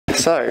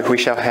So we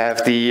shall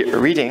have the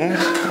reading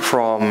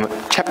from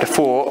chapter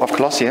 4 of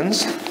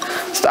Colossians,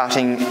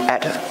 starting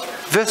at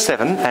verse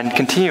 7 and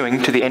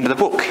continuing to the end of the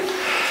book.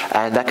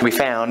 And that can be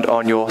found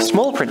on your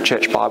small print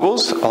church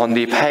Bibles on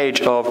the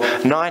page of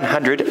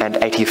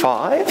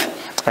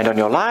 985, and on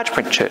your large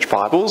print church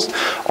Bibles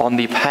on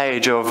the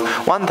page of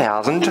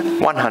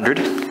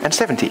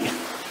 1170.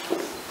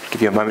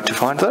 Give you a moment to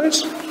find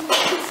those.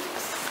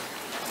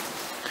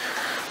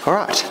 All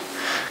right.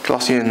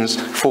 Colossians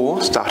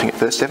 4, starting at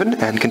verse 7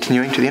 and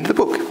continuing to the end of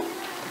the book.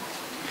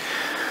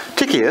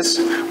 Tychicus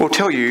will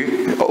tell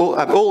you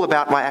all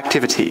about my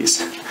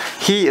activities.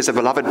 He is a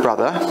beloved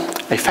brother,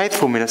 a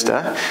faithful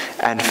minister,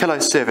 and fellow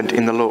servant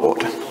in the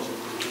Lord.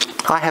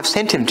 I have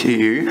sent him to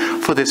you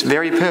for this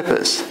very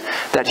purpose,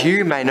 that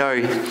you may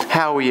know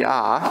how we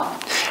are,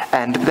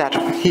 and that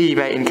he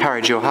may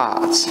encourage your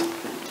hearts.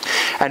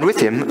 And with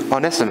him,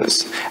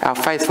 Onesimus, our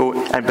faithful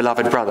and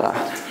beloved brother,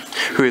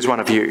 who is one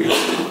of you.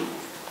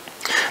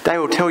 They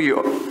will tell you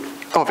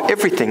of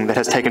everything that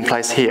has taken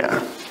place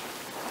here.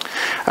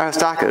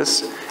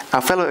 Aristarchus, our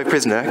fellow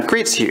prisoner,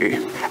 greets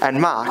you, and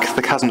Mark,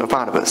 the cousin of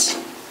Barnabas,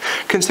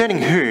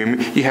 concerning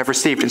whom you have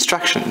received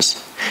instructions.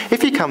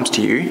 If he comes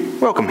to you,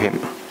 welcome him.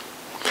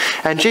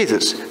 And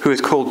Jesus, who is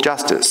called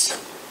Justus.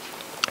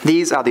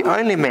 These are the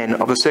only men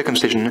of the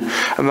circumcision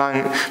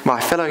among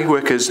my fellow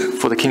workers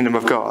for the kingdom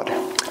of God,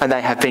 and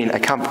they have been a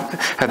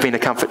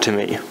comfort to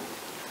me.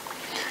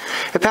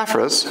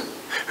 Epaphras,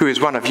 who is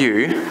one of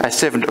you, a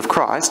servant of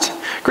Christ,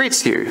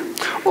 greets you,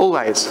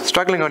 always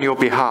struggling on your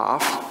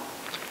behalf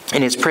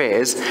in his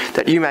prayers,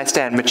 that you may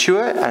stand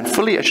mature and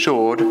fully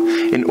assured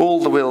in all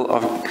the will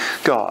of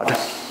God.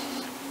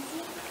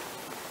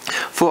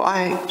 For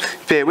I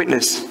bear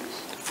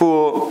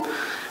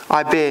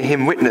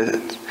him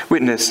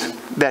witness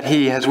that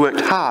he has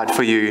worked hard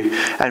for you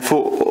and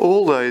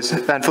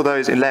for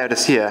those in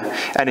Laodicea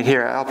and in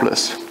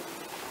Hierapolis.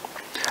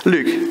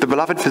 Luke, the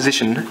beloved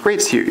physician,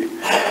 greets you,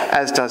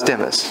 as does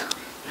Demas.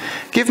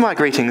 Give my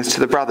greetings to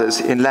the brothers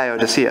in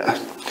Laodicea,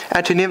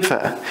 and to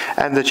Nympha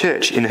and the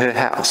church in her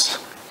house.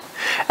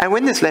 And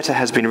when this letter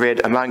has been read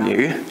among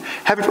you,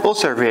 have it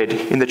also read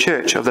in the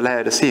church of the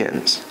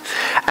Laodiceans,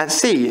 and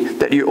see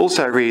that you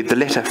also read the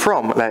letter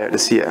from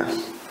Laodicea.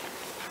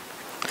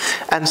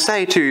 And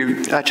say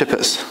to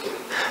Archippus,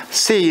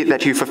 see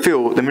that you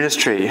fulfill the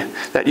ministry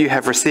that you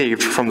have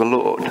received from the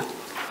Lord.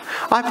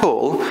 I,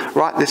 Paul,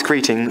 write this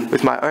greeting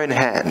with my own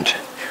hand.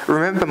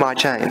 Remember my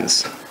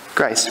chains.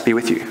 Grace be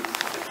with you.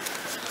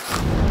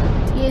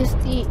 He is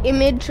the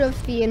image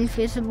of the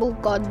invisible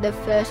God, the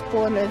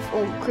firstborn of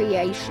all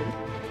creation.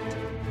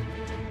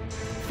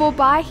 For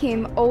by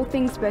him all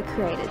things were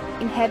created,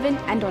 in heaven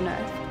and on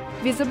earth,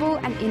 visible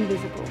and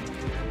invisible,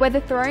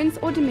 whether thrones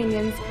or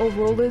dominions or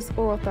rulers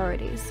or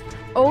authorities.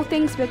 All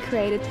things were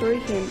created through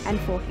him and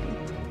for him.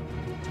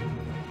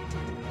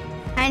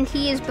 And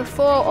he is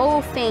before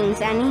all things,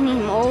 and in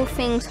him all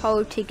things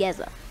hold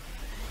together.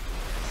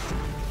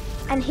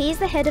 And he is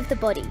the head of the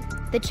body,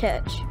 the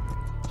church.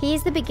 He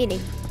is the beginning,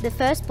 the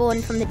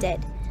firstborn from the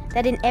dead,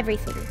 that in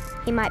everything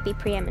he might be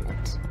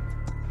preeminent.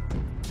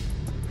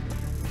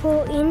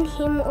 For in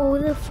him all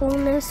the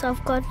fullness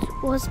of God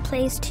was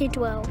placed to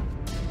dwell,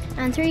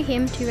 and through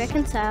him to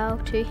reconcile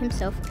to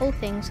himself all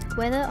things,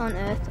 whether on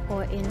earth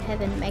or in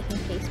heaven, making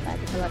peace by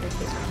the blood of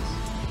his cross.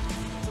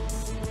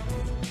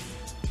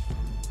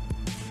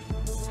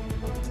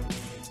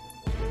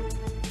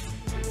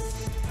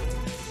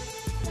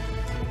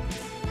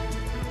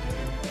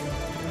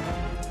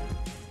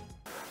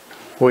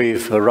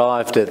 We've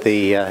arrived at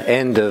the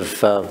end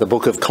of the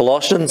book of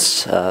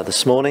Colossians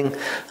this morning.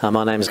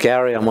 My name's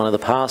Gary, I'm one of the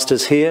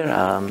pastors here,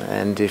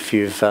 and if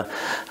you've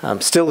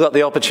still got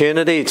the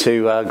opportunity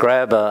to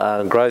grab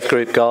a growth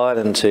group guide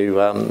and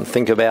to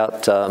think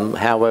about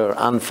how we're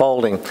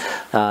unfolding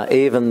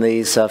even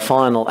these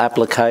final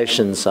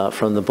applications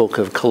from the book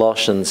of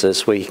Colossians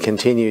as we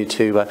continue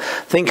to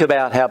think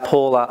about how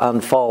Paul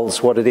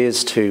unfolds what it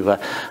is to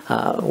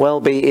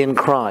be in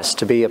Christ,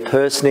 to be a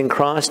person in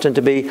Christ and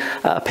to be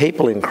a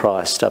people in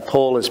Christ.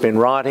 Paul has been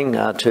writing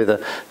to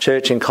the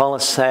church in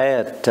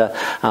Colossae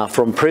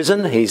from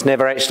prison. He's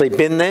never actually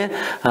been there,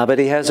 but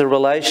he has a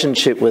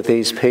relationship with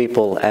these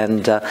people,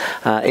 and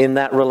in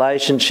that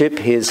relationship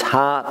his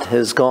heart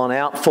has gone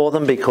out for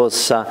them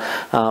because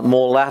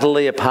more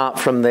latterly, apart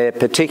from their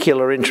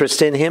particular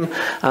interest in him,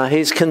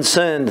 he's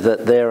concerned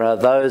that there are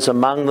those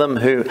among them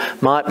who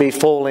might be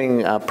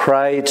falling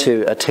prey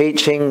to a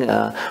teaching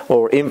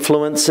or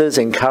influences,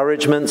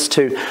 encouragements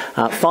to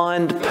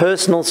find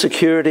personal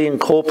security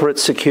and corporate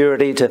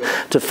security, to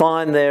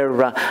find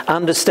their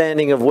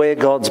understanding of where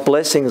God's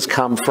blessings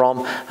come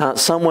from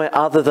somewhere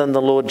other than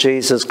the Lord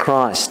Jesus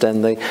Christ.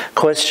 And the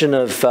question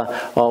of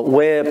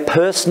where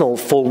personal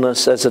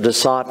fullness as a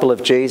disciple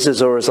of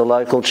Jesus or as a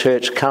local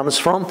church comes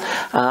from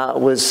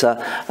was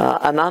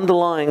an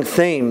underlying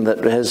theme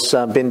that has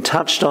been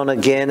touched on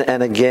again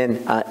and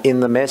again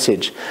in the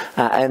message,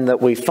 and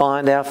that we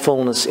find our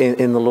fullness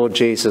in the Lord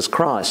Jesus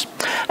Christ.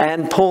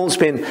 And Paul's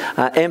been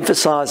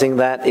emphasising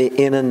that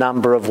in a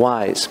number of ways.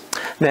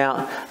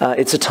 Now,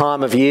 it's a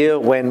time of year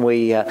when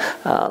we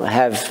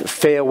have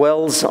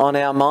farewells on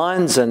our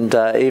minds, and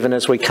even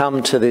as we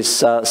come to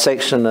this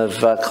section of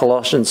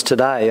Colossians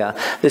today,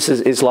 this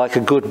is like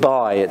a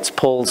goodbye. It's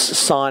Paul's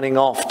signing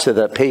off to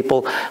the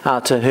people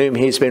to whom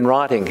he's been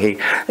writing. He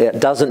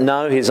doesn't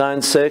know his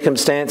own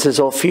circumstances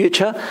or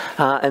future,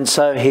 and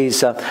so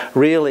he's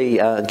really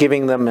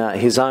giving them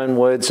his own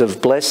words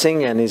of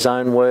blessing and his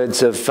own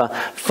words of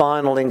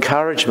final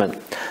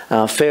encouragement.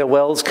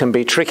 Farewells can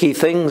be tricky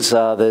things.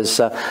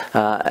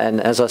 And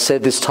as I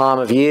said, this time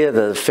of year,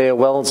 the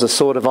farewells are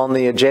sort of on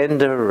the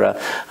agenda.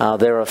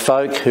 There are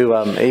folk who,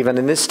 even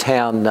in this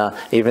town,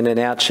 even in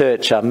our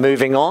church, are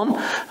moving on,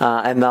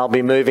 and they'll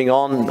be moving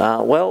on,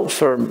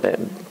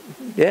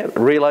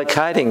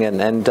 relocating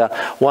and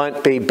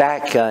won't be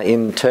back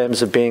in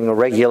terms of being a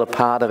regular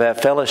part of our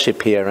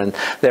fellowship here. And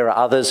there are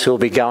others who'll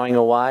be going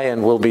away,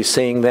 and we'll be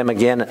seeing them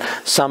again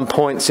at some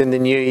points in the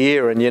new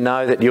year. And you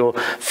know that your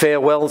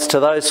farewells to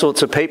those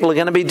sorts of people are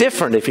going to be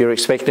different if you're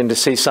expecting to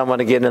see someone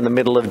again in the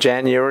middle of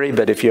January.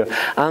 But if you're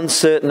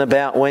uncertain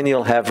about when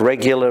you'll have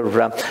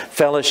regular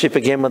fellowship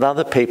again with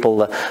other people,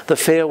 the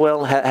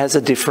farewell has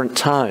a different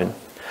tone.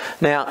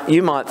 Now,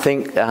 you might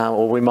think,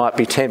 or we might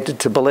be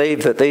tempted to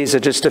believe, that these are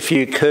just a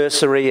few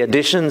cursory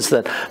additions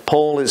that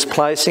Paul is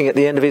placing at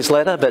the end of his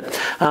letter, but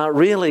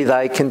really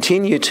they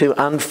continue to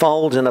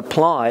unfold and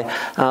apply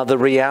the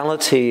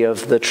reality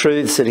of the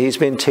truths that he's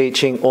been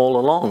teaching all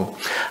along.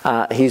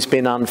 He's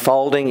been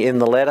unfolding in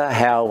the letter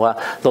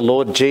how the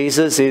Lord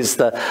Jesus is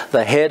the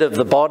head of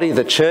the body,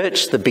 the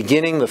church, the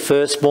beginning, the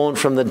firstborn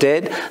from the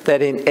dead,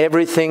 that in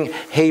everything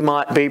he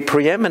might be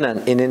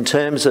preeminent, in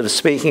terms of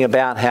speaking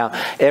about how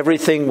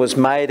everything was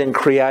made and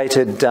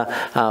created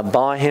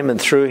by him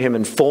and through him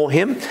and for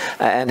him,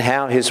 and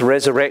how his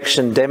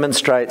resurrection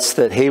demonstrates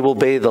that he will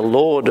be the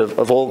Lord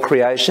of all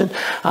creation.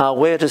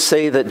 We're to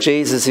see that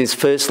Jesus is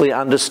firstly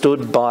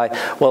understood by,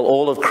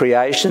 all of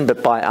creation,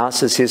 but by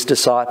us as his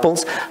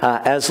disciples,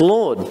 as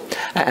Lord.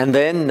 And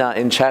then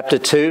in chapter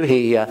 2,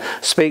 he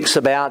speaks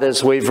about,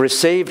 as we've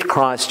received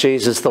Christ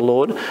Jesus the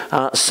Lord,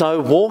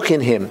 so walk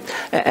in him.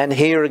 And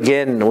here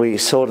again, we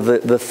sort of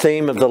the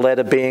theme of the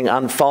letter being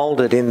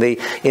unfolded in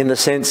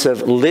the sense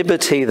of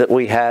liberty that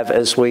we have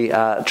as we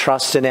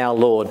trust in our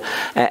Lord,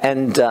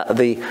 and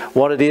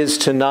what it is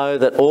to know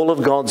that all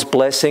of God's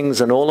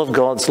blessings and all of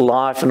God's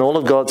life and all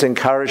of God's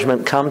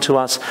encouragement come to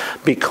us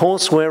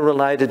because we're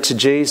related to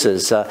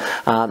Jesus,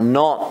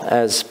 not,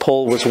 as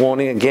Paul was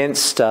warning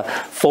against,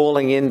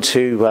 falling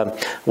into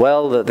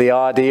the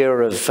idea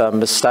of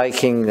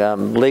mistaking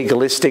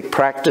legalistic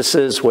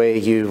practices where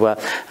you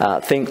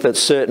think that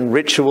certain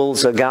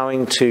rituals are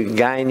going to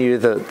gain you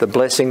the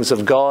blessings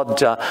of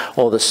God,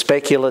 or the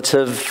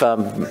speculative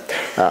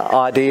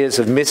ideas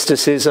of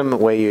mysticism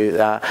where you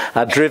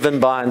are driven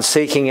by and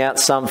seeking out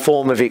some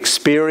form of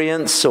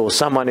experience, or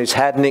someone who's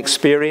had an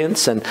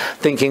experience and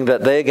thinking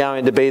that they're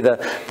going to be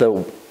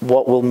the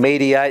what will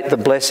mediate the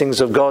blessings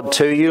of God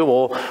to you,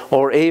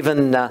 or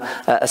even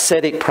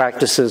ascetic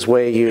practices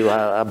where you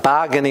are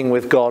bargaining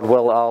with God.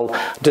 Well,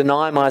 I'll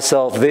deny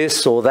myself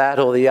this or that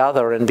or the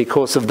other, and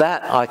because of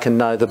that I can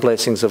know the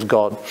blessings of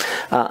God.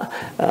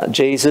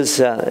 Jesus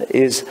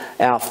is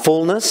our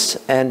fullness,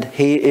 and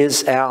he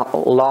is our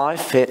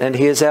life, and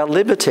he is our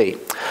liberty.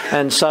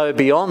 And so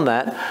beyond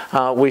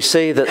that, we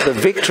see that the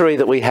victory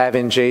that we have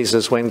in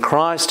Jesus, when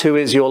Christ, who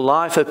is your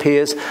life,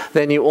 appears,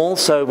 then you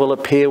also will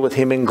appear with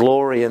him in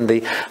glory, and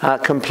the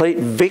complete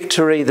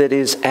victory that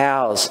is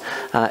ours.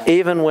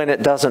 Even when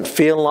it doesn't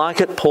feel like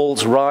it,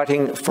 Paul's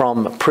writing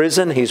from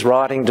prison. He's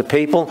writing to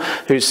people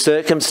whose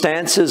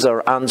circumstances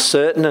are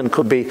uncertain and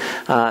could be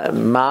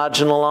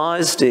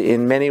marginalised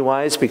in many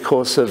ways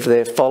because of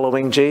their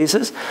following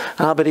Jesus.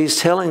 But he's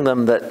telling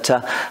them that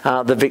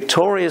the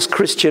victorious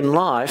Christian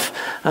life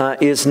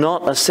is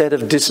not a set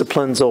of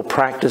disciplines or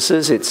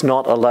practices. It's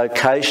not a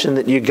location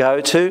that you go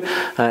to.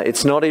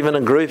 It's not even a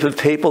group of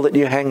people that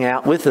you hang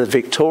out with. The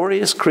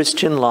victorious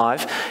Christian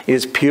life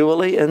is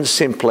purely and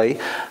simply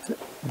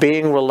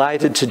being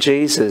related to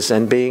Jesus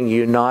and being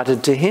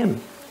united to him.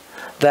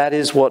 That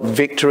is what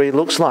victory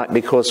looks like,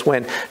 because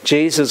when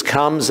Jesus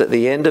comes at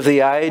the end of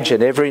the age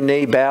and every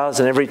knee bows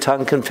and every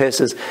tongue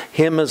confesses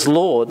him as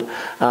Lord,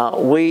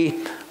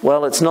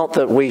 it's not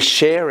that we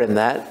share in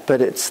that, but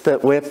it's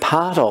that we're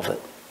part of it.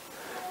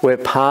 We're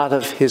part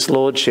of his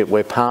lordship.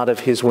 We're part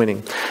of his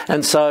winning.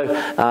 And so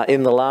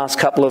in the last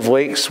couple of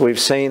weeks, we've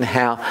seen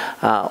how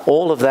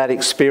all of that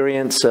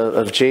experience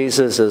of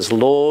Jesus as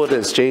Lord,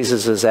 as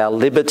Jesus as our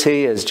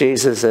liberty, as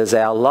Jesus as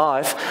our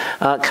life,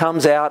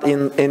 comes out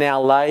in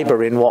our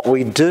labour, in what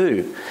we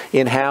do,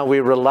 in how we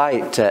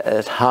relate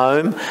at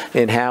home,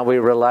 in how we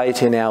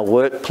relate in our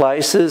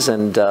workplaces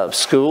and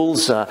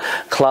schools,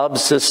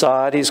 clubs,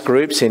 societies,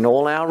 groups, in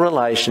all our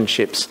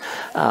relationships.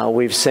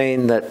 We've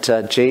seen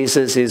that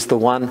Jesus is the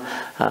one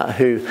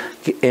who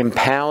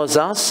empowers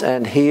us,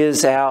 and he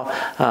is our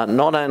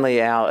not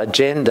only our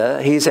agenda,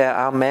 he's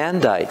our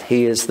mandate.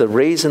 He is the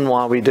reason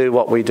why we do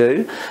what we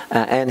do,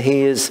 and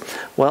he is,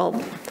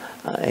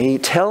 he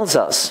tells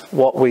us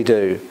what we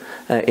do.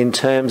 in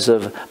terms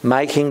of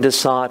making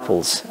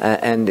disciples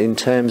and in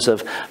terms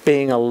of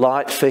being a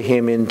light for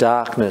him in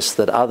darkness,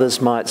 that others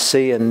might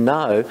see and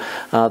know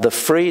the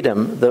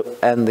freedom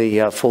and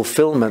the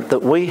fulfillment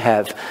that we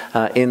have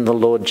in the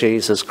Lord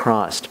Jesus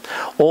Christ.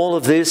 All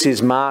of this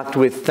is marked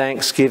with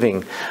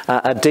thanksgiving,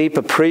 a deep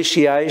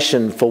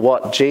appreciation for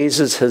what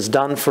Jesus has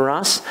done for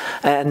us,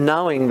 and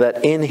knowing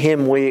that in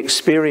him we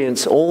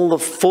experience all the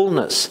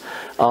fullness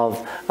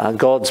of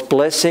God's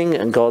blessing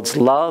and God's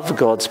love,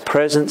 God's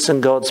presence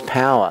and God's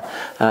power.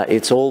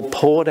 It's all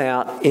poured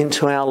out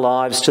into our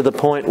lives to the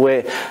point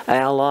where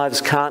our lives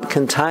can't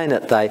contain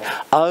it. They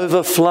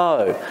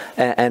overflow,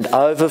 and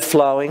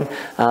overflowing,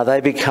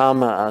 they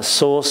become a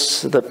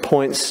source that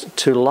points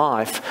to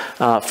life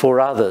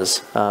for others,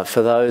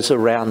 for those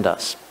around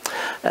us.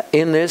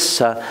 In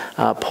this,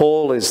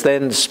 Paul is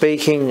then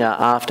speaking,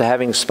 after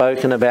having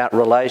spoken about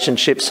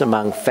relationships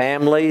among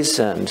families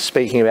and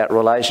speaking about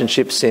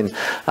relationships in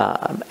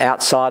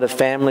outside of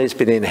families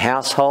but in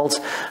households.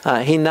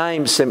 He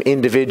names some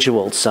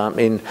individuals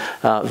in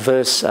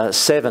verse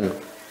 7.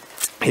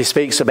 He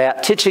speaks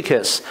about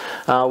Tychicus.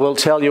 Will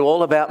tell you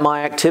all about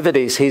my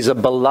activities. He's a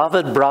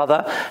beloved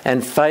brother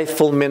and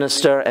faithful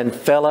minister and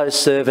fellow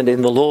servant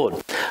in the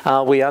Lord.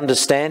 We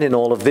understand in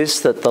all of this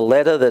that the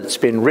letter that's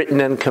been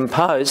written and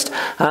composed,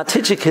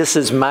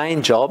 Tychicus's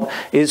main job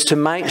is to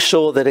make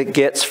sure that it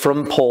gets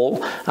from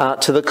Paul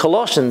to the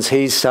Colossians.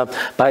 He's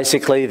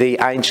basically the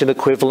ancient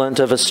equivalent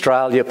of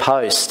Australia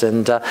Post.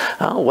 And,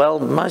 well,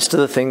 most of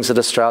the things that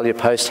Australia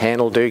Post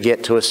handle do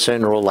get to us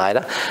sooner or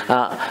later.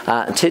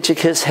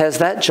 Tychicus has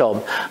that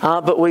job.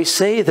 But we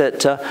see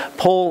that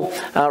Paul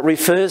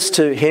refers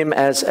to him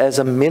as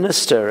a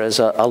minister, as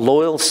a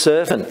loyal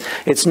servant.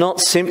 It's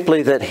not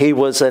simply that he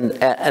was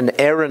an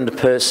errand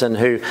person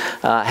who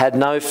had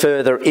no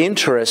further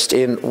interest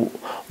in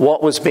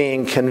what was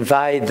being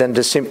conveyed than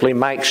to simply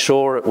make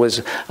sure it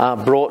was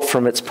brought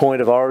from its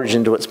point of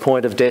origin to its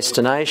point of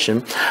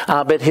destination.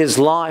 But his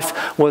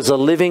life was a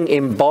living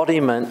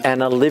embodiment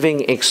and a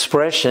living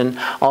expression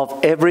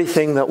of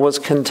everything that was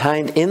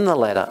contained in the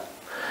letter.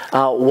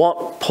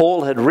 What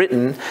Paul had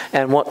written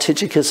and what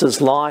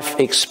Tychicus's life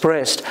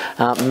expressed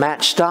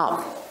matched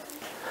up.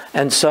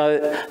 And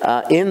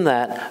so in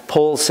that,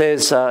 Paul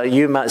says, so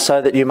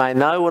that you may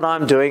know what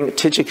I'm doing,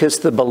 Tychicus,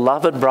 the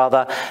beloved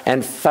brother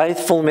and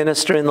faithful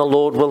minister in the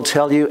Lord, will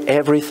tell you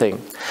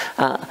everything.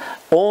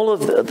 All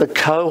of the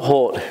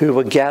cohort who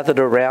were gathered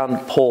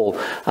around Paul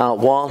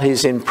while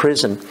he's in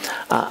prison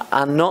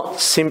are not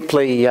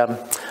simply...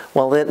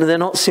 well, they're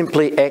not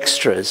simply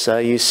extras.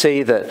 You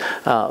see that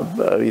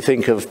you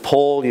think of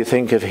Paul, you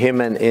think of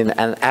him in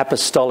an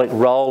apostolic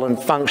role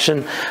and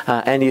function,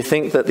 and you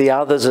think that the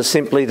others are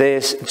simply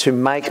there to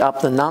make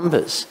up the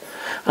numbers.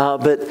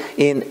 But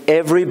in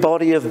every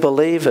body of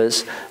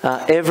believers,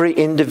 every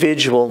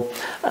individual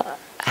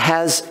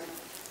has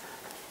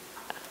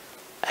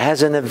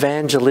an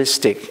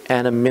evangelistic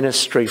and a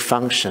ministry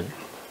function.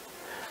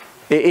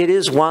 It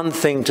is one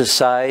thing to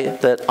say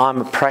that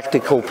I'm a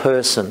practical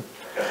person.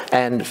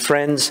 And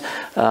friends,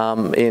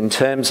 in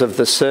terms of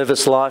the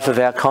service life of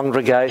our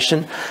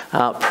congregation,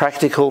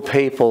 practical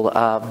people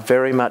are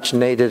very much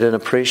needed and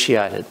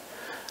appreciated.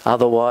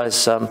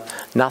 Otherwise,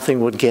 nothing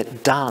would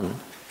get done.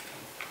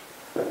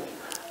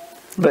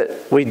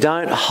 But we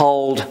don't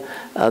hold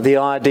the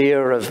idea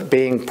of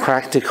being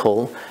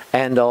practical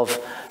and of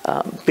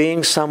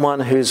being someone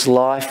whose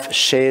life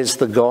shares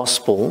the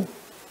gospel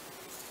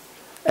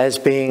as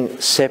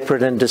being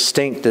separate and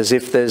distinct, as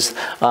if there's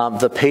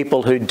the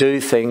people who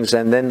do things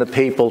and then the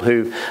people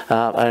who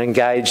are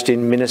engaged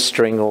in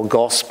ministering or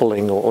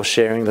gospeling or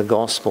sharing the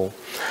gospel.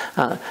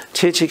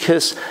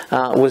 Tychicus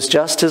was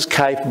just as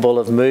capable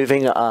of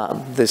moving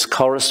this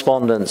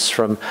correspondence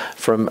from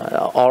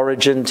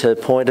origin to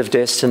point of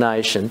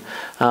destination,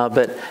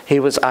 but he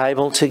was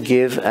able to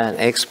give an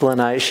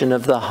explanation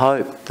of the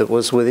hope that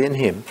was within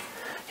him.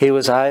 He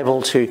was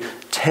able to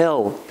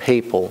tell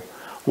people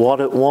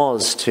what it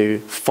was to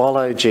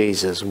follow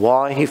Jesus,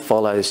 why he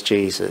follows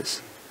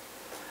Jesus,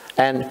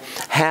 and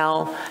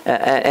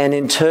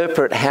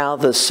interpret how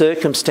the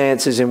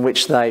circumstances in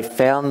which they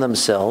found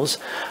themselves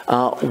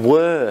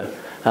were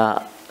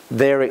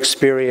their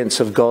experience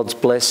of God's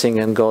blessing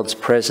and God's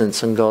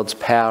presence and God's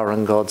power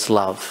and God's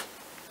love.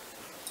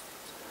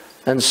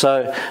 And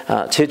so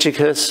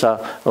Tychicus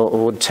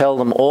would tell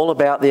them all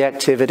about the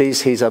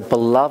activities. He's a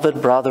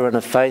beloved brother and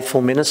a faithful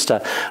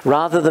minister.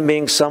 Rather than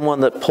being someone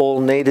that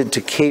Paul needed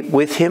to keep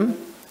with him,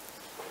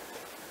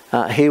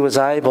 he was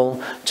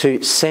able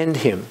to send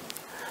him.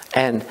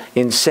 And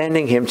in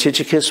sending him,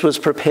 Tychicus was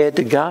prepared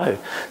to go.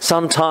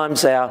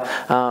 Sometimes our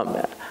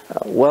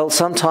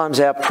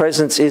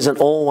presence isn't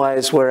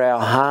always where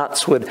our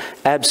hearts would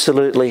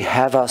absolutely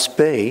have us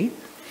be.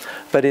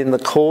 But in the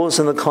cause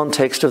and the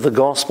context of the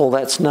gospel,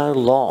 that's no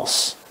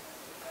loss.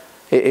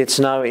 It's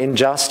no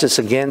injustice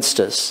against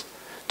us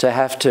to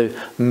have to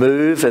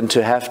move and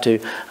to have to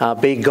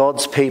be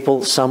God's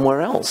people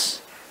somewhere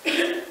else.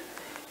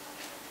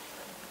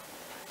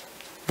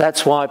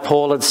 That's why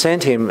Paul had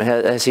sent him,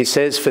 as he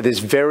says, for this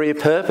very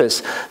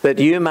purpose, that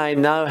you may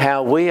know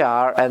how we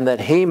are and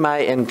that he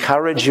may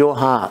encourage your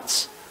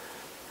hearts.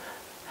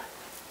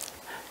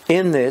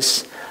 In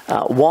this,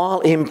 while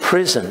in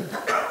prison,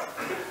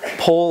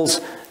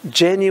 Paul's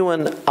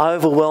genuine,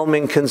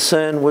 overwhelming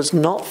concern was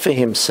not for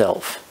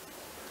himself,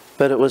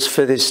 but it was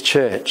for this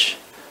church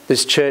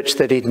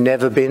that he'd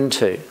never been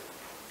to.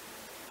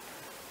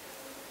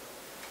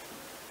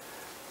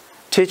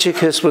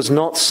 Tychicus was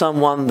not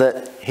someone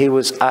that he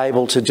was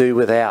able to do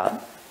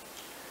without.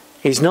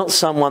 He's not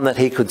someone that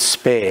he could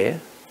spare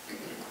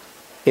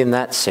in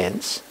that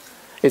sense.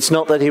 It's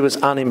not that he was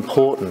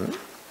unimportant,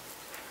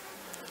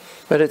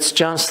 but it's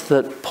just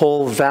that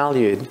Paul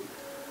valued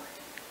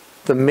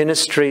the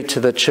ministry to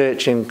the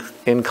church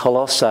in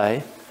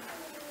Colossae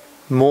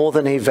more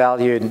than he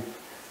valued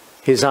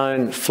his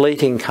own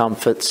fleeting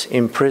comforts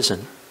in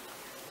prison.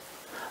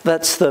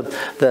 That's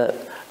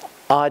the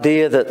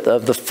idea that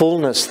of the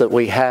fullness that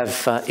we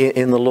have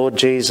in the Lord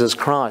Jesus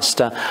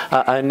Christ.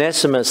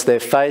 Onesimus,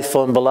 their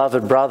faithful and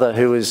beloved brother,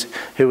 who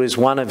is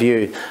one of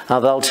you,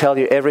 they'll tell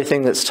you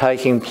everything that's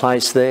taking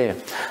place there.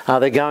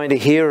 They're going to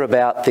hear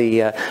about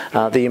the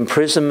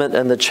imprisonment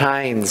and the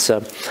chains.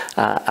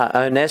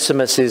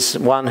 Onesimus is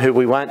one who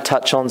we won't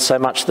touch on so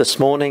much this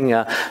morning.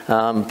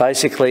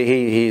 Basically,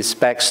 his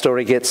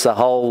backstory gets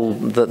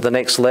the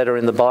next letter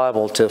in the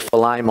Bible to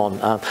Philemon.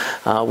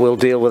 We'll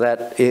deal with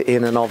that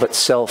in and of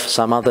itself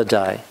some other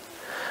day.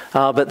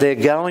 But they're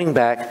going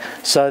back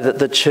so that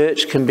the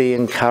church can be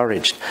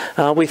encouraged.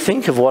 We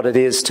think of what it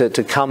is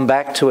to come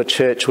back to a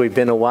church we've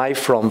been away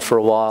from for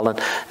a while,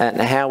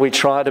 and how we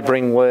try to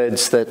bring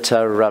words that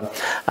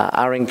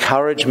are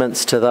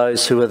encouragements to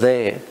those who are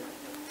there.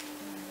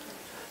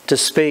 To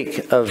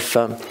speak of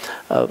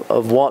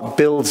what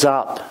builds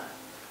up,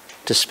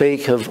 to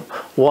speak of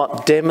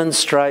what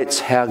demonstrates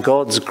how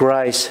God's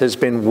grace has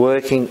been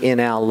working in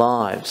our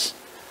lives.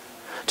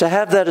 To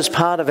have that as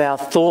part of our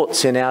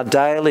thoughts in our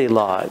daily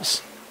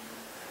lives.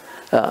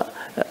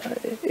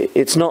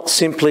 It's not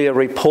simply a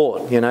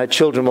report. You know,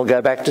 children will go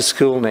back to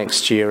school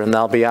next year and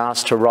they'll be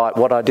asked to write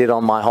what I did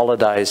on my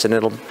holidays, and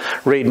it'll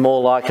read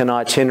more like an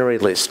itinerary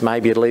list.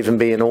 Maybe it'll even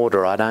be in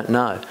order, I don't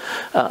know.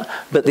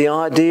 But the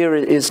idea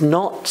is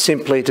not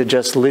simply to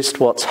just list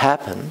what's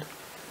happened,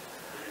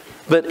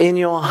 but in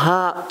your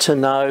heart to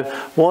know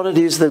what it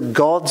is that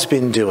God's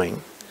been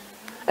doing,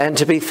 and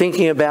to be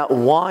thinking about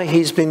why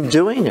he's been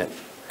doing it.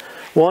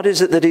 What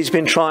is it that he's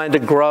been trying to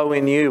grow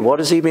in you? What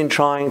has he been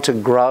trying to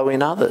grow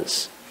in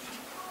others?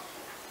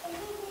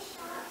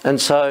 And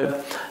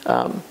so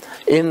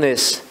in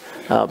this,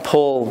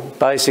 Paul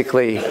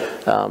basically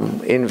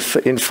in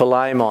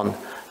Philemon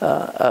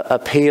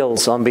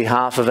appeals on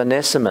behalf of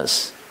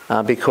Onesimus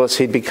because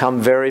he'd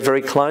become very,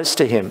 very close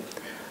to him.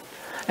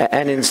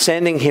 And in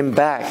sending him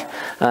back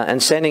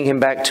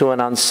to an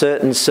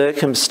uncertain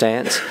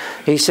circumstance,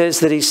 he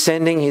says that he's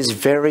sending his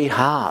very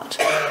heart.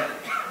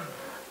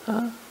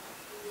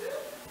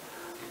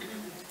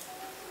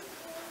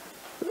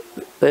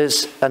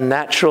 There's a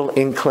natural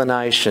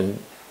inclination,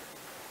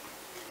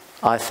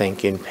 I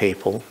think, in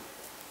people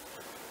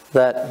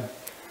that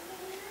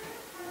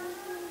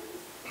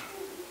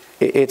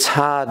it's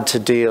hard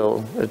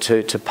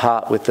to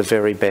part with the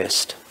very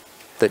best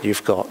that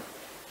you've got.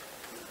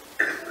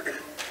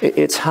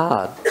 It's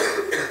hard.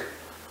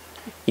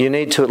 You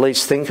need to at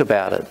least think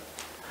about it.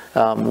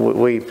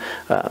 We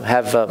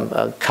have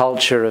a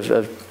culture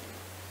of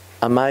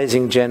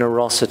amazing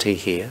generosity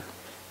here.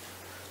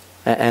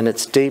 And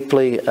it's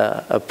deeply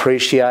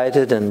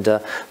appreciated, and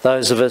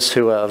those of us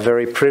who are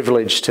very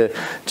privileged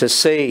to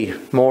see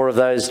more of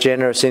those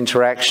generous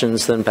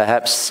interactions than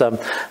perhaps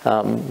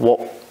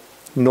what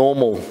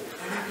normal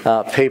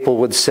people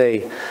would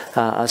see,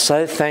 are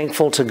so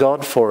thankful to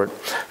God for it.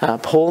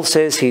 Paul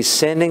says he's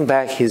sending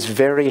back his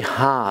very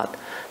heart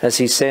as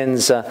he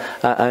sends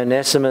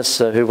Onesimus,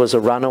 who was a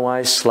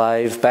runaway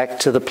slave, back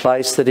to the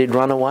place that he'd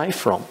run away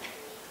from.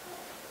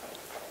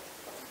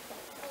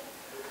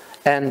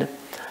 And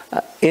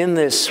in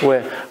this,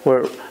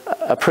 we're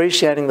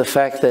appreciating the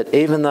fact that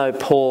even though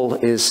Paul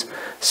is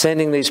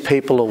sending these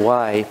people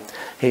away,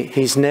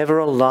 he's never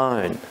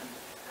alone.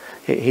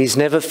 He's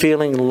never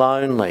feeling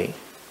lonely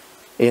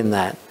in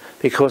that,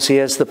 because he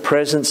has the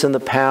presence and the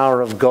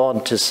power of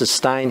God to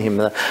sustain him.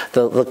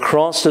 The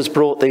cross has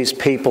brought these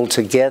people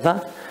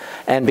together,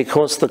 and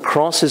because the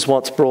cross is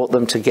what's brought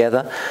them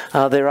together,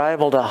 they're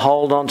able to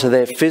hold on to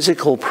their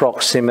physical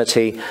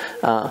proximity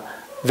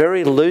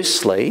very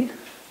loosely,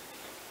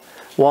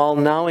 while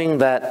knowing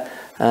that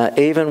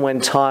even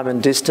when time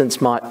and distance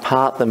might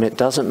part them, it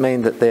doesn't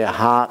mean that their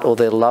heart or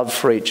their love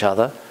for each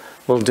other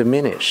will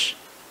diminish,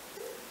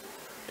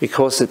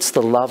 because it's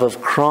the love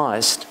of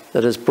Christ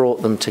that has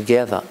brought them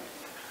together.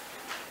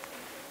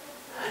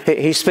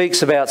 he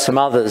speaks about some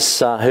others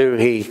who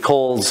he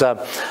calls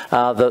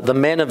the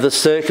men of the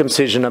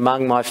circumcision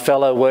among my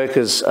fellow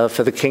workers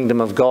for the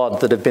kingdom of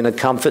God that have been a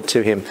comfort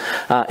to him.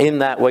 In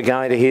that, we're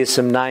going to hear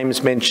some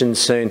names mentioned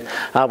soon.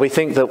 We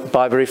think that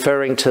by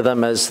referring to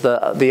them as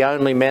the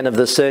only men of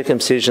the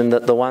circumcision,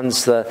 that the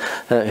ones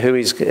who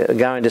he's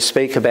going to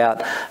speak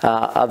about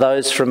are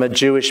those from a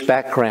Jewish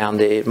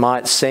background. It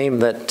might seem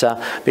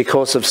that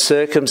because of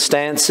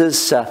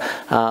circumstances,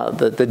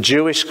 the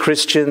Jewish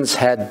Christians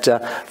had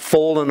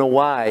fallen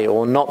away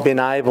or not been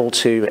able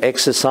to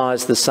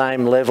exercise the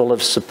same level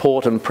of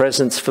support and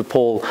presence for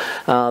Paul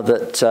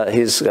that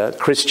his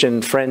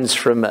Christian friends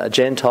from a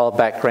Gentile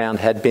background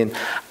had been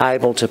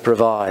able to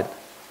provide.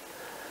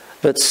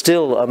 But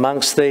still,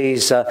 amongst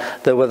these,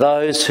 there were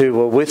those who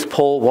were with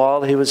Paul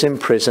while he was in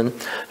prison,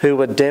 who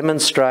were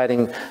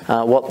demonstrating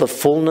what the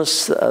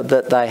fullness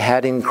that they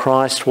had in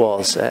Christ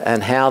was,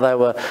 and how they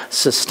were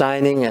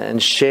sustaining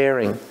and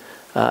sharing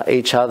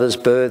each other's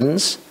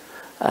burdens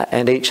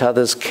and each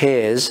other's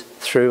cares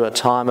through a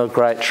time of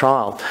great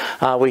trial.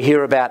 We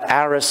hear about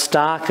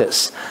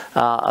Aristarchus,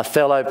 a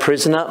fellow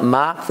prisoner,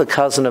 Mark, the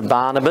cousin of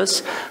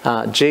Barnabas,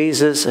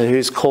 Jesus,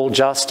 who's called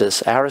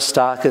Justus,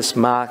 Aristarchus,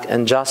 Mark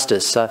and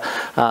Justus.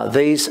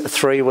 These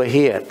three were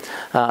here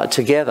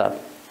together.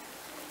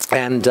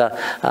 And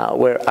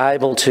we're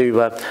able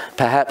to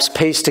perhaps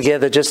piece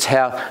together just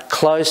how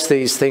close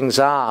these things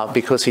are,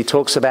 because he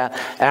talks about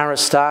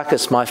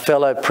Aristarchus, my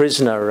fellow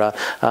prisoner,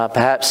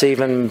 perhaps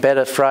even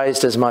better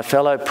phrased as my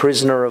fellow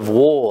prisoner of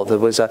war. There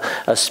was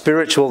a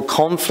spiritual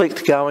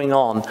conflict going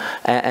on,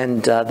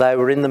 and they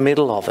were in the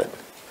middle of it.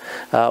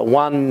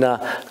 One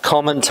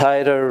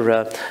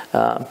commentator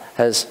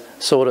has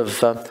sort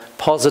of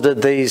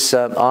posited these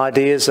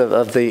ideas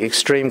of the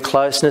extreme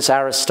closeness.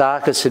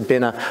 Aristarchus had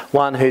been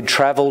one who'd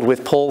travelled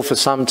with Paul for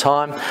some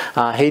time.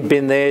 He'd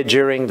been there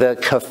during the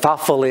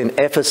kerfuffle in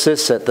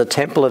Ephesus at the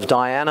Temple of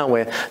Diana,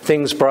 where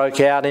things broke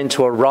out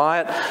into a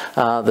riot.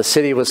 The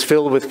city was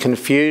filled with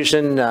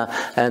confusion,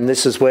 and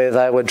this is where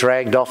they were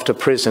dragged off to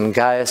prison.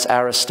 Gaius,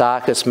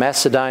 Aristarchus,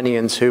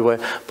 Macedonians who were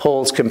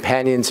Paul's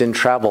companions in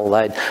trouble.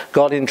 They'd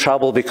got in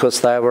trouble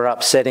because they were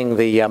upsetting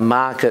the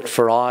market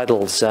for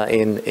idols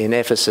in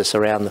Ephesus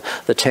around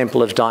the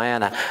Temple of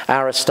Diana.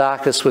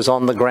 Aristarchus was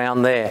on the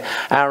ground there.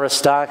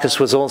 Aristarchus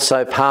was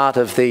also part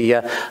of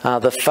the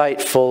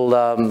fateful,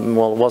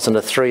 well, it wasn't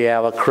a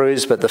 3-hour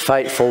cruise, but the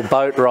fateful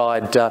boat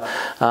ride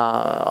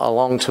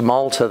along to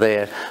Malta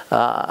there.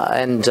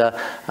 And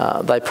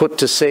they put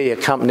to sea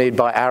accompanied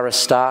by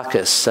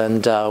Aristarchus,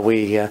 and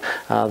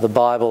the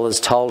Bible has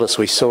told us,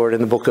 we saw it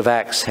in the book of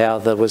Acts, how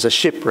there was a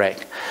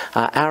shipwreck.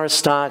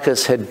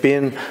 Aristarchus had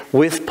been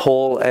with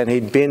Paul, and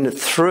he'd been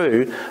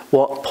through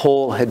what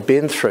Paul had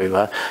been through.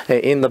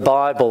 In the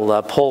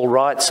Bible, Paul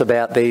writes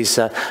about these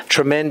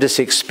tremendous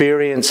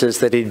experiences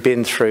that he'd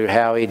been through,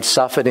 how he'd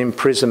suffered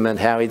imprisonment,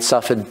 how he'd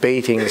suffered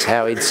beatings,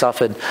 how he'd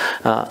suffered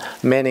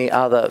many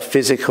other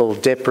physical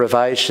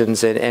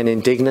deprivations and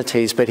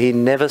indignities, but he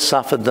never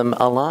suffered them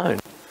alone.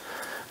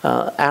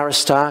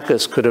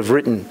 Aristarchus could have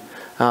written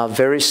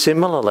very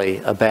similarly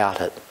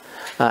about it.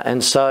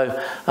 And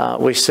so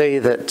we see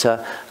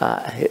that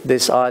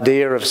this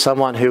idea of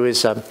someone who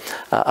is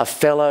a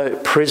fellow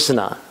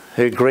prisoner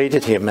who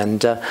greeted him,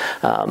 and the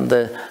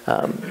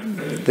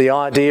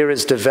idea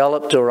is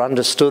developed or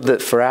understood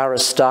that for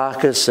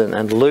Aristarchus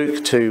and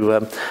Luke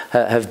to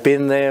have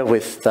been there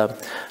with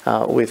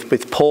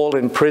Paul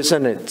in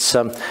prison,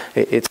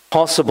 it's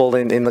possible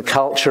in the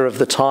culture of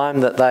the time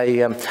that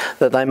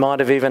they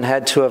might have even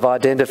had to have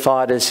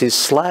identified as his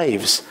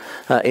slaves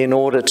in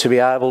order to be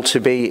able to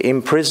be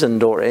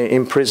imprisoned or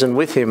imprisoned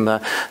with him.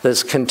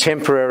 There's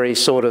contemporary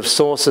sort of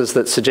sources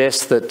that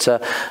suggest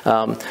that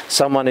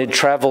someone who'd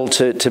travelled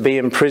to be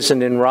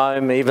imprisoned in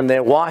Rome, even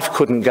their wife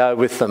couldn't go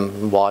with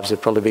them. Wives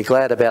would probably be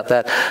glad about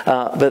that.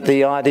 But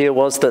the idea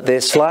was that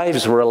their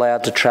slaves were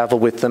allowed to travel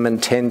with them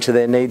and tend to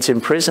their needs in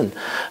prison.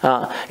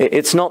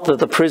 It's not that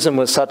the prison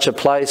was such a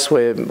place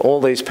where all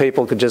these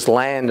people could just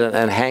land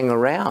and hang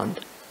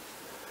around.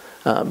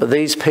 But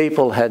these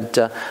people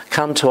had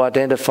come to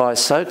identify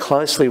so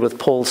closely with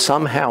Paul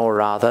somehow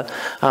or other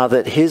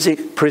that his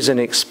prison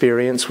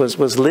experience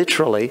was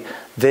literally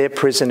their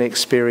prison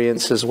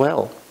experience as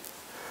well.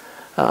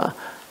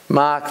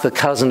 Mark, the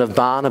cousin of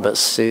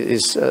Barnabas,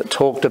 is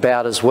talked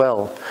about as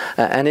well.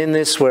 And in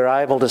this we're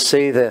able to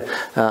see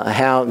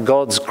how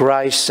God's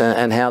grace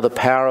and how the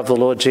power of the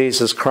Lord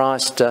Jesus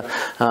Christ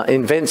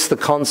invents the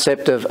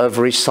concept of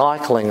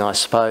recycling, I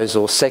suppose,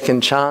 or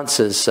second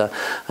chances,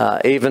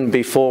 even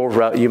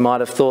before you might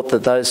have thought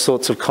that those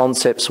sorts of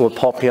concepts were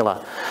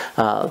popular.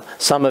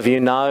 Some of you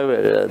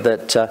know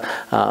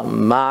that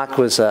Mark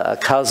was a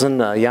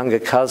younger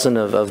cousin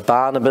of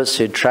Barnabas,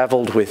 who'd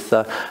travelled with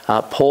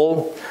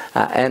Paul,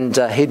 and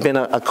he'd been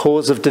a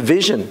cause of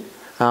division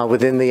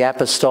within the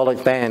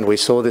apostolic band. We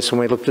saw this when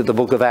we looked at the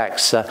book of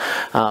Acts.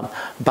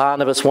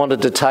 Barnabas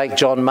wanted to take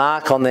John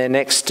Mark on their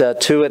next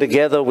tour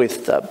together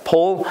with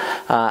Paul.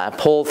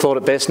 Paul thought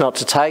it best not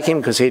to take him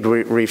because he'd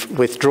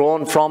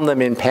withdrawn from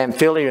them in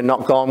Pamphylia and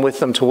not gone with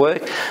them to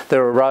work.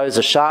 There arose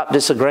a sharp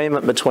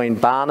disagreement between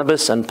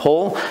Barnabas and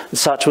Paul.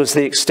 Such was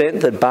the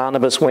extent that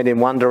Barnabas went in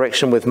one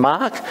direction with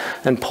Mark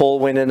and Paul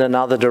went in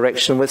another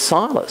direction with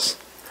Silas.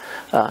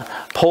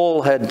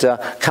 Paul had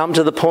come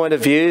to the point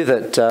of view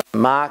that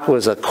Mark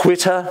was a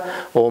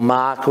quitter, or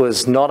Mark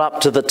was not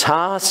up to the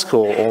task,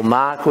 or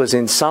Mark was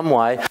in some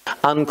way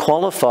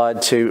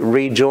unqualified to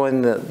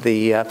rejoin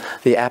the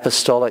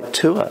apostolic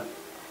tour.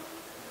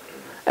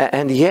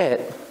 And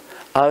yet,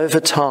 over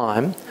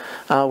time,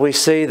 we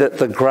see that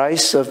the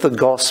grace of the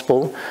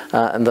gospel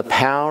and the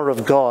power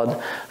of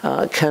God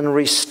can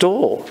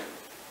restore.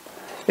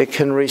 It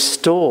can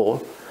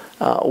restore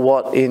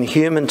what in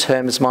human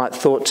terms might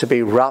thought to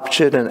be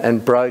ruptured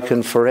and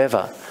broken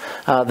forever.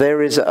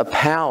 There is a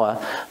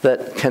power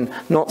that can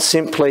not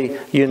simply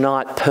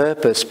unite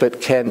purpose,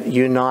 but can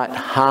unite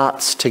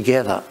hearts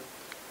together.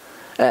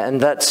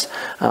 And that's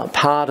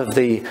part of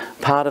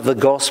the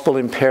gospel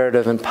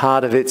imperative and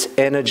part of its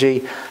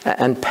energy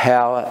and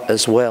power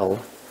as well.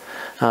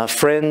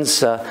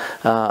 Friends,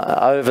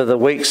 over the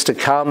weeks to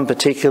come,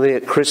 particularly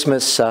at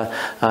Christmas,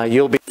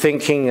 you'll be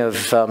thinking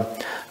of,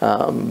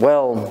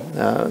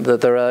 that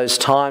there are those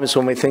times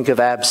when we think of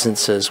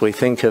absences. We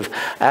think of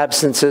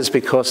absences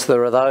because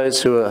there are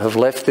those who have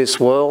left this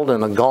world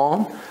and are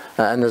gone.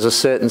 And there's a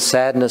certain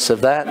sadness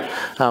of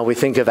that. We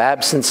think of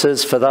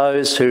absences for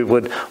those who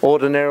would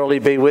ordinarily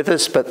be with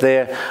us, but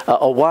they're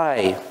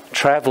away,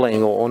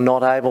 travelling, or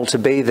not able to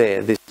be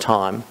there this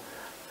time.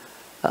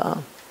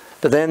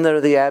 But then there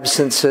are the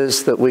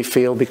absences that we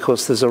feel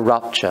because there's a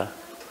rupture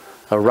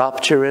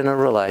in a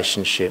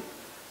relationship,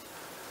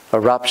 a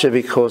rupture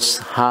because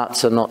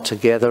hearts are not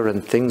together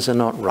and things are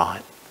not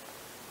right.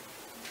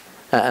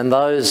 And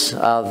those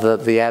are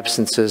the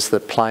absences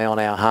that play on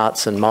our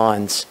hearts and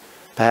minds,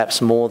 perhaps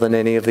more than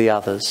any of the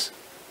others.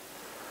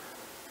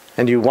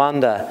 And you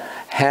wonder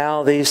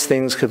how these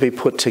things could be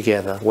put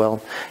together.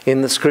 Well,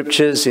 in the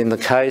scriptures, in the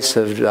case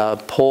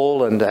of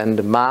Paul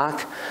and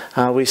Mark,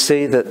 we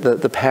see that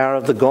the power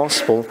of the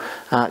gospel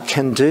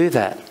can do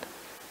that.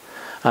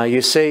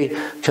 You see,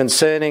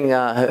 concerning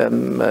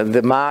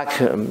the Mark,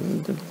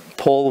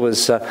 Paul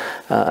was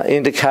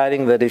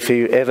indicating that if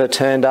he ever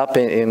turned up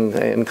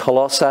in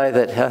Colossae,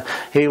 that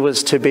he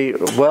was to be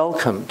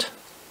welcomed.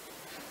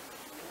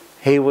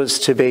 He was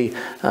to be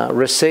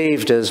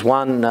received as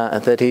one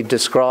that he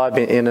described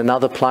in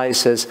another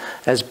place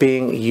as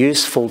being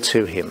useful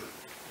to him.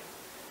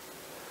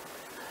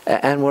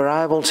 And we're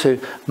able to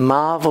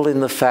marvel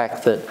in the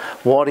fact that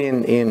what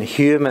in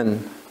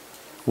human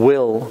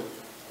will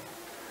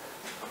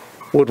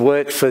would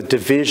work for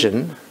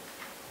division,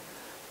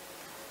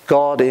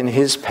 God in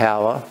his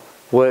power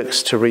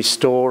works to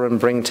restore and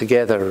bring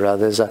together.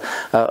 There's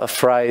a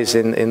phrase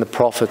in the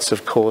prophets,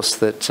 of course,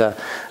 that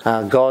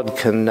God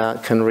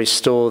can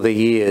restore the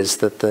years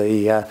that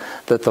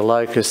the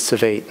locusts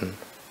have eaten.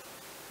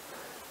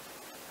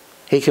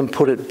 He can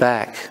put it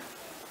back,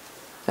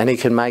 and he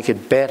can make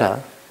it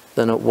better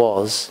than it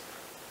was,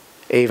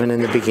 even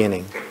in the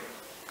beginning.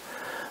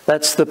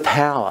 That's the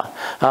power.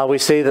 We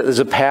see that there's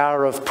a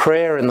power of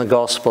prayer in the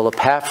gospel.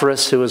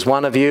 Epaphras, who is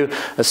one of you,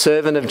 a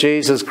servant of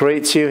Jesus,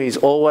 greets you. He's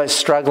always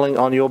struggling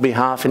on your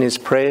behalf in his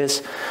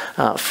prayers.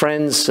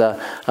 Friends,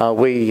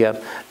 we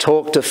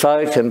talk to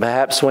folk, and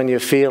perhaps when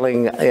you're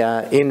feeling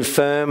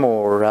infirm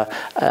or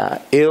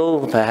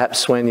ill,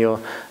 perhaps when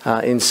you're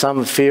in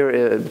some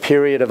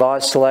period of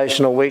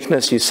isolation or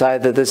weakness, you say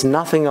that there's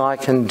nothing I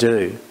can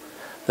do.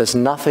 There's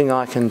nothing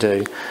I can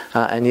do,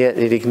 and yet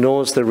it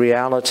ignores the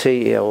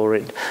reality, or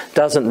it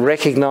doesn't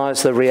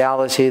recognise the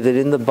reality that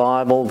in the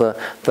Bible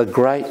the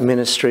great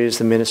ministry is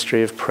the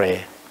ministry of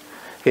prayer.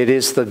 It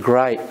is the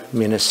great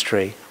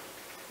ministry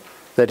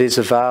that is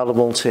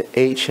available to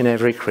each and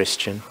every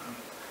Christian.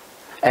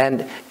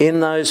 And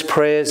in those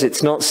prayers,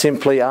 it's not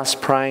simply us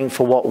praying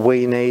for what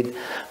we need,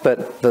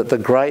 but the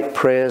great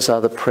prayers are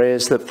the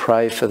prayers that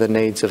pray for the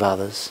needs of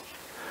others.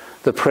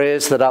 The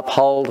prayers that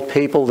uphold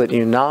people that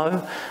you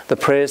know, the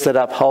prayers that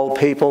uphold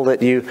people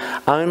that you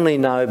only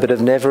know but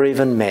have never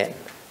even met.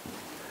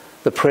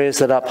 The prayers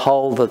that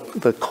uphold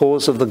the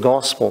cause of the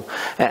gospel.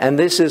 And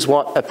this is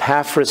what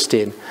Epaphras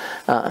did.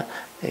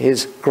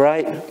 His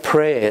great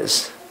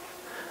prayers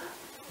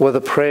were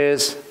the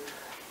prayers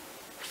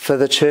for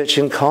the church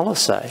in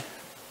Colossae.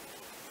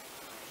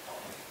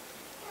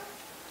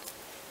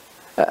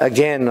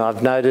 Again,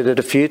 I've noted it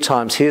a few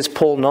times. Here's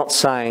Paul not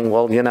saying,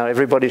 well,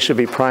 everybody should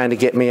be praying to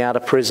get me out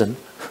of prison.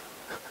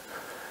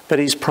 But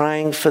he's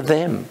praying for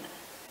them.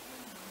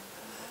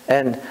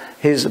 And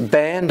his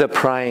band are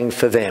praying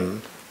for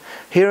them.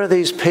 Here are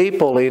these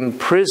people in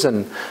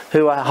prison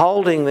who are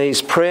holding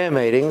these prayer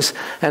meetings,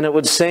 and it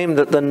would seem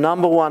that the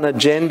number one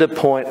agenda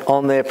point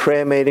on their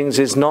prayer meetings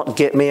is not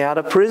get me out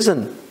of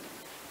prison.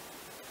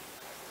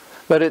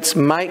 but it's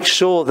make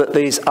sure that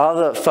these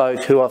other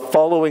folk who are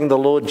following the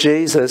Lord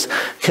Jesus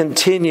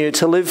continue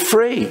to live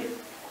free.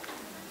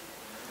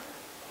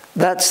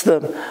 That's the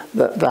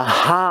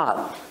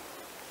heart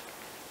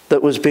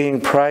that was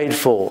being prayed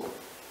for.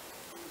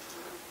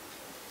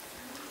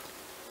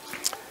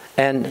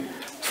 And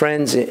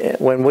friends,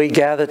 when we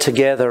gather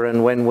together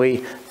and when we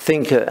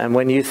think, and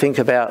when you think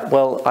about,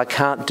 well, I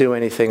can't do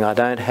anything, I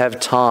don't have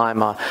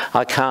time,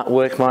 I can't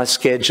work my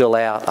schedule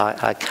out,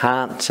 I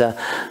can't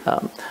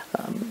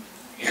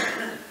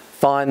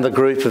find the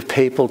group of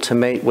people to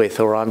meet with,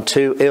 or I'm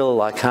too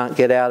ill, I can't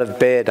get out of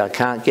bed, I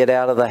can't get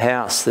out of the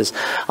house,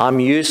 I'm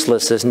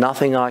useless, there's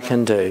nothing I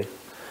can do.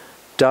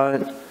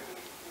 Don't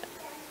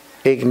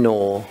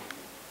ignore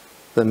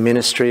the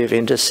ministry of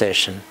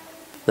intercession,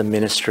 the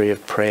ministry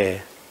of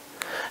prayer.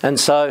 And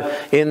so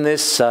in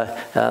this,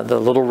 the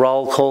little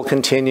roll call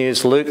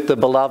continues. Luke, the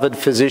beloved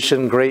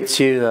physician, greets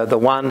you, the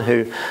one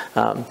who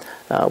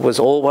was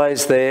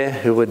always there,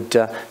 who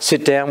would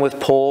sit down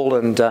with Paul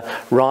and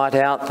write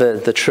out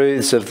the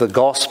truths of the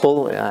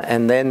gospel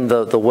and then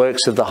the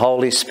works of the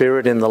Holy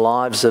Spirit in the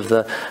lives of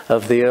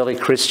the early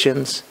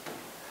Christians.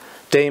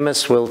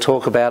 Demas we'll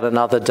talk about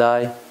another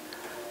day.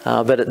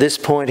 But at this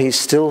point he's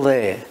still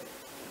there.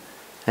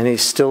 And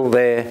he's still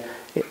there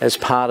as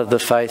part of the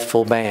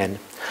faithful band.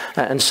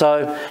 And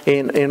so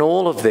in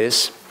all of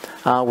this,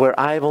 we're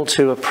able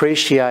to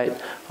appreciate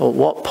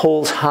what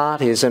Paul's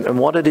heart is and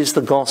what it is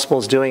the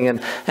gospel's doing,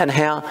 and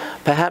how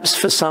perhaps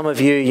for some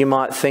of you, you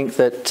might think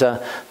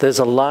that there's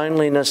a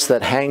loneliness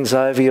that hangs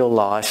over your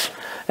life,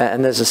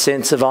 and there's a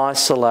sense of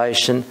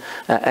isolation,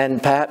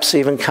 and perhaps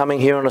even coming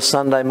here on a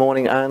Sunday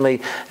morning only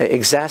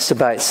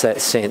exacerbates that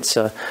sense.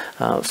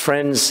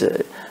 Friends,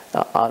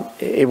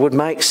 it would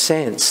make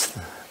sense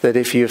that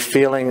if you're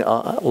feeling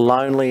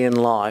lonely in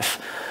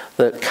life,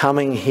 that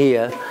coming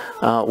here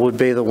would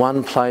be the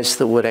one place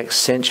that would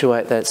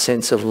accentuate that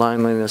sense of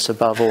loneliness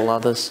above all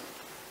others.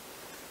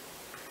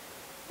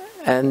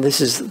 And this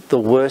is the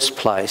worst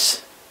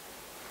place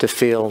to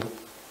feel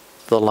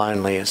the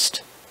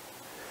loneliest,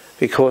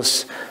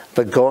 because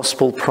the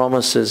gospel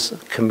promises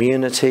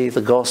community,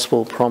 the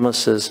gospel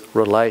promises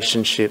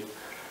relationship,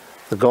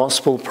 the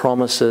gospel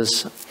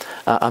promises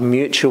a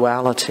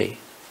mutuality.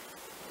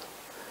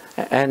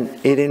 And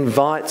it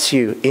invites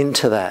you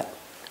into that.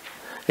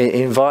 It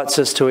invites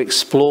us to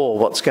explore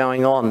what's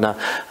going on.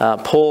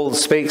 Paul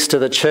speaks to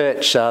the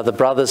church, the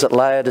brothers at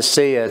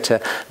Laodicea,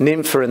 to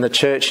Nympha in the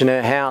church in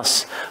her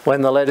house.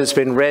 When the letter's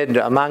been read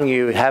among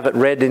you, have it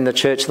read in the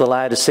church of the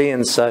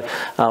Laodiceans. So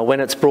when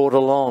it's brought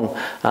along,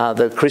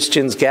 the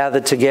Christians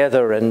gathered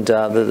together and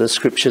the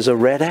scriptures are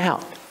read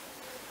out.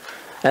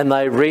 And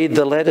they read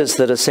the letters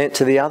that are sent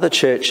to the other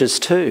churches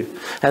too.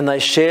 And they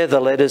share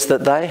the letters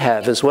that they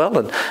have as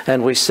well.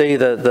 And we see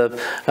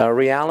the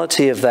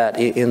reality of that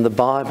in the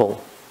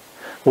Bible,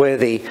 where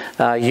the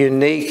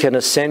unique and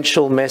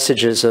essential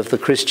messages of the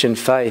Christian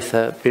faith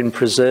have been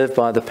preserved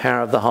by the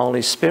power of the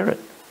Holy Spirit.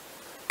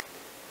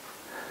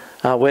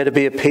 We're to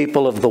be a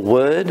people of the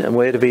Word, and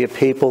we're to be a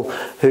people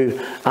who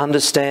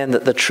understand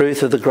that the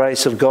truth of the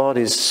grace of God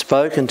is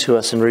spoken to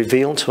us and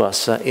revealed to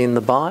us in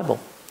the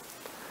Bible.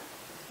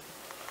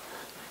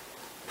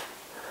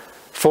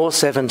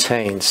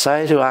 4:17,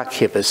 say to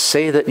Archippus,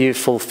 see that you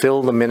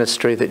fulfill the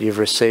ministry that you've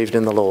received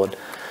in the Lord.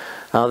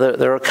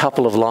 There are a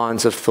couple of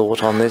lines of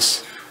thought on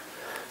this.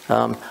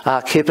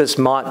 Archippus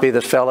might be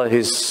the fellow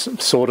who's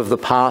sort of the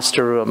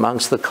pastor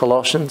amongst the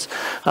Colossians.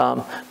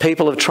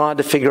 People have tried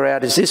to figure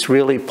out, is this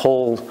really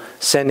Paul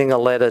sending a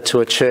letter to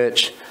a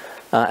church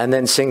and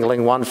then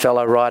singling one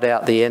fellow right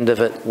out the end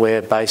of it,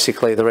 where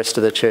basically the rest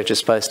of the church is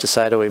supposed to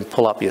say to him,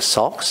 pull up your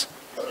socks?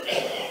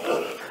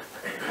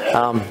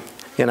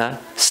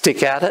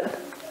 Stick at it.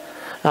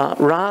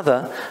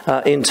 Rather,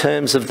 in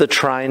terms of the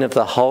train of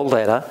the whole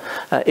letter,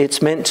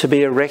 it's meant to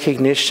be a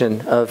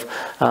recognition of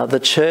the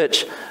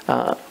church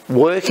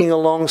working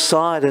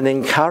alongside and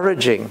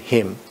encouraging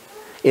him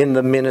in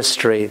the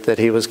ministry that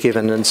he was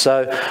given. And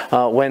so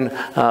when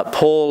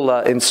Paul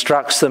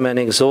instructs them and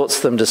exhorts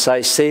them to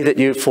say, see that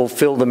you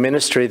fulfill the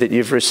ministry that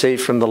you've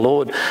received from the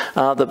Lord,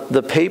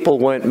 the people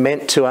weren't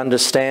meant to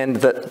understand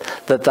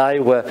that they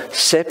were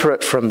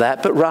separate from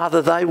that, but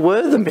rather they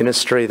were the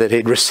ministry that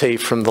he'd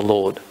received from the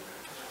Lord.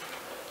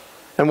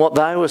 And what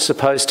they were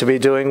supposed to be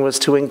doing was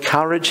to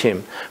encourage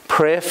him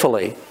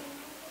prayerfully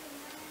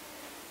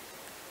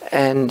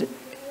and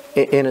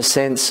in a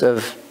sense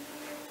of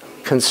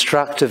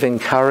constructive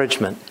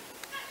encouragement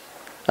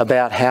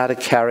about how to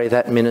carry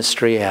that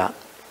ministry out.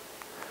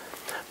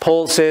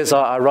 Paul says,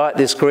 I write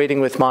this greeting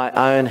with my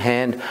own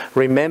hand.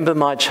 Remember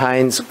my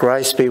chains,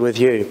 grace be with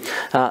you.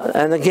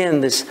 And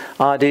again, this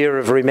idea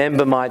of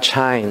remember my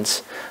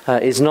chains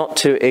is not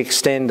to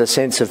extend a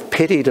sense of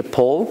pity to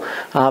Paul,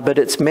 but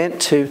it's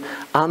meant to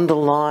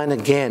underline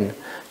again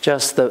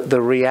just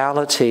the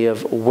reality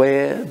of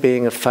where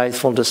being a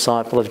faithful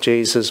disciple of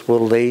Jesus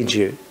will lead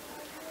you.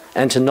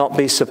 And to not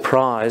be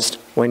surprised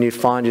when you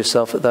find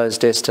yourself at those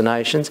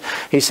destinations.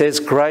 He says,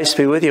 grace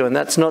be with you. And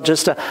that's not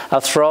just a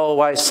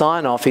throwaway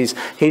sign-off.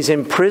 He's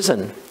in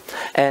prison.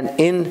 And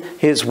in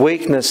his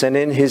weakness and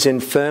in his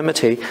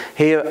infirmity,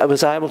 he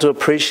was able to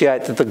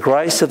appreciate that the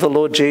grace of the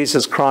Lord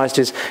Jesus Christ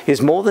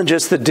is more than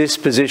just the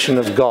disposition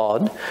of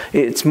God.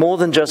 It's more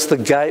than just the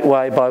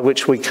gateway by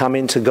which we come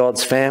into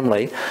God's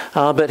family.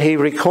 But he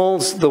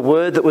recalls the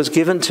word that was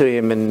given to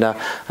him and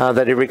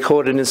that he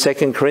recorded in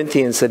 2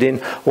 Corinthians, that in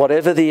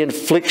whatever the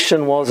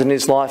infliction was in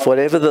his life,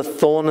 whatever the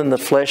thorn in the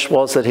flesh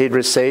was that he'd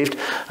received,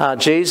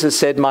 Jesus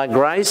said, "My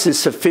grace is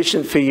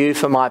sufficient for you,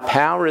 for my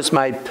power is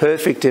made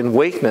perfect in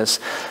weakness.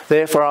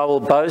 Therefore I will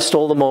boast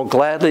all the more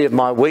gladly of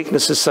my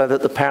weaknesses, so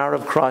that the power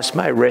of Christ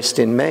may rest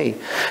in me."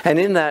 And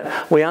in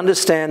that we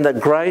understand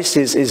that grace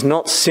is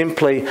not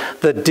simply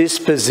the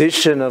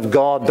disposition of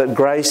God, but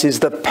grace is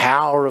the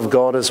power of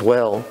God as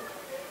well.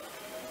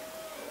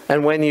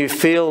 And when you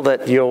feel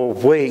that you're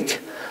weak,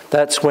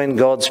 that's when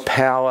God's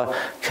power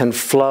can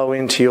flow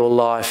into your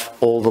life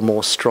all the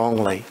more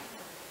strongly.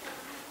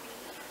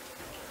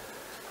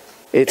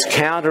 It's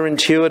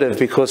counterintuitive,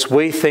 because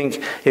we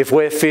think if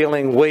we're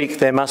feeling weak,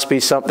 there must be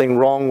something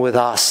wrong with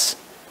us.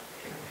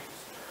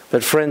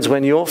 But friends,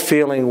 when you're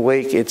feeling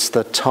weak, it's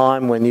the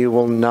time when you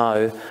will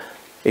know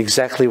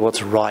exactly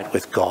what's right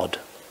with God.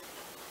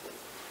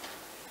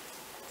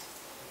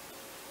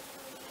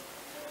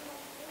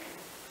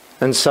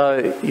 And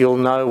so you'll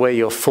know where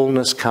your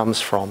fullness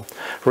comes from.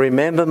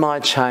 Remember my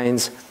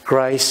chains,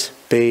 grace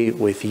be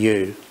with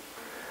you.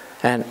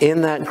 And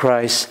in that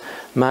grace,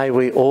 may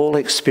we all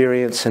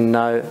experience and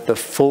know the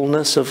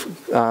fullness of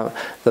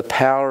the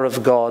power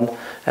of God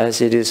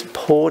as it is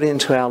poured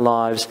into our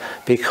lives,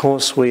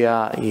 because we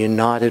are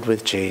united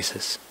with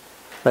Jesus.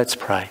 Let's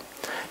pray.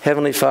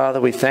 Heavenly Father,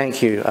 we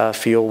thank you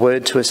for your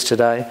word to us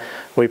today.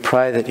 We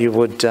pray that you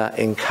would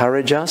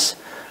encourage us.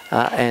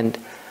 And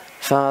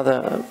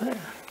Father,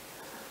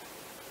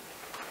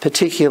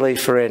 particularly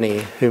for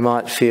any who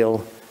might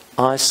feel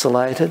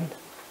isolated,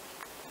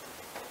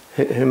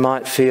 who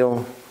might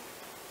feel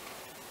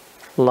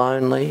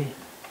lonely,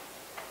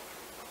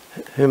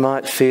 who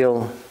might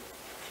feel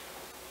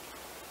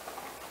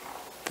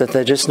that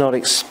they're just not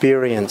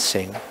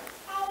experiencing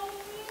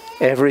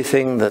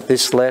everything that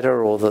this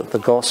letter or that the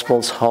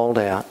Gospels hold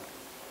out.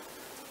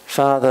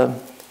 Father,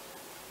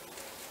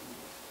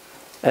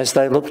 as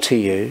they look to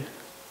you,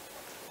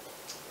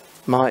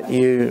 might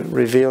you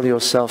reveal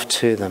yourself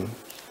to them,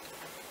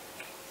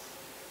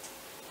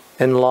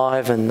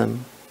 enliven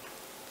them,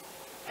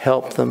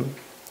 help them,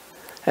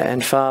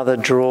 and Father,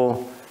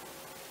 draw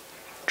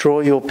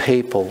your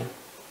people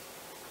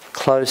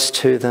close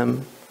to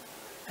them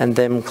and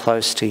them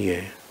close to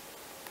you.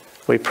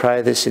 We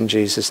pray this in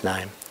Jesus'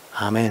 name.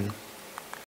 Amen.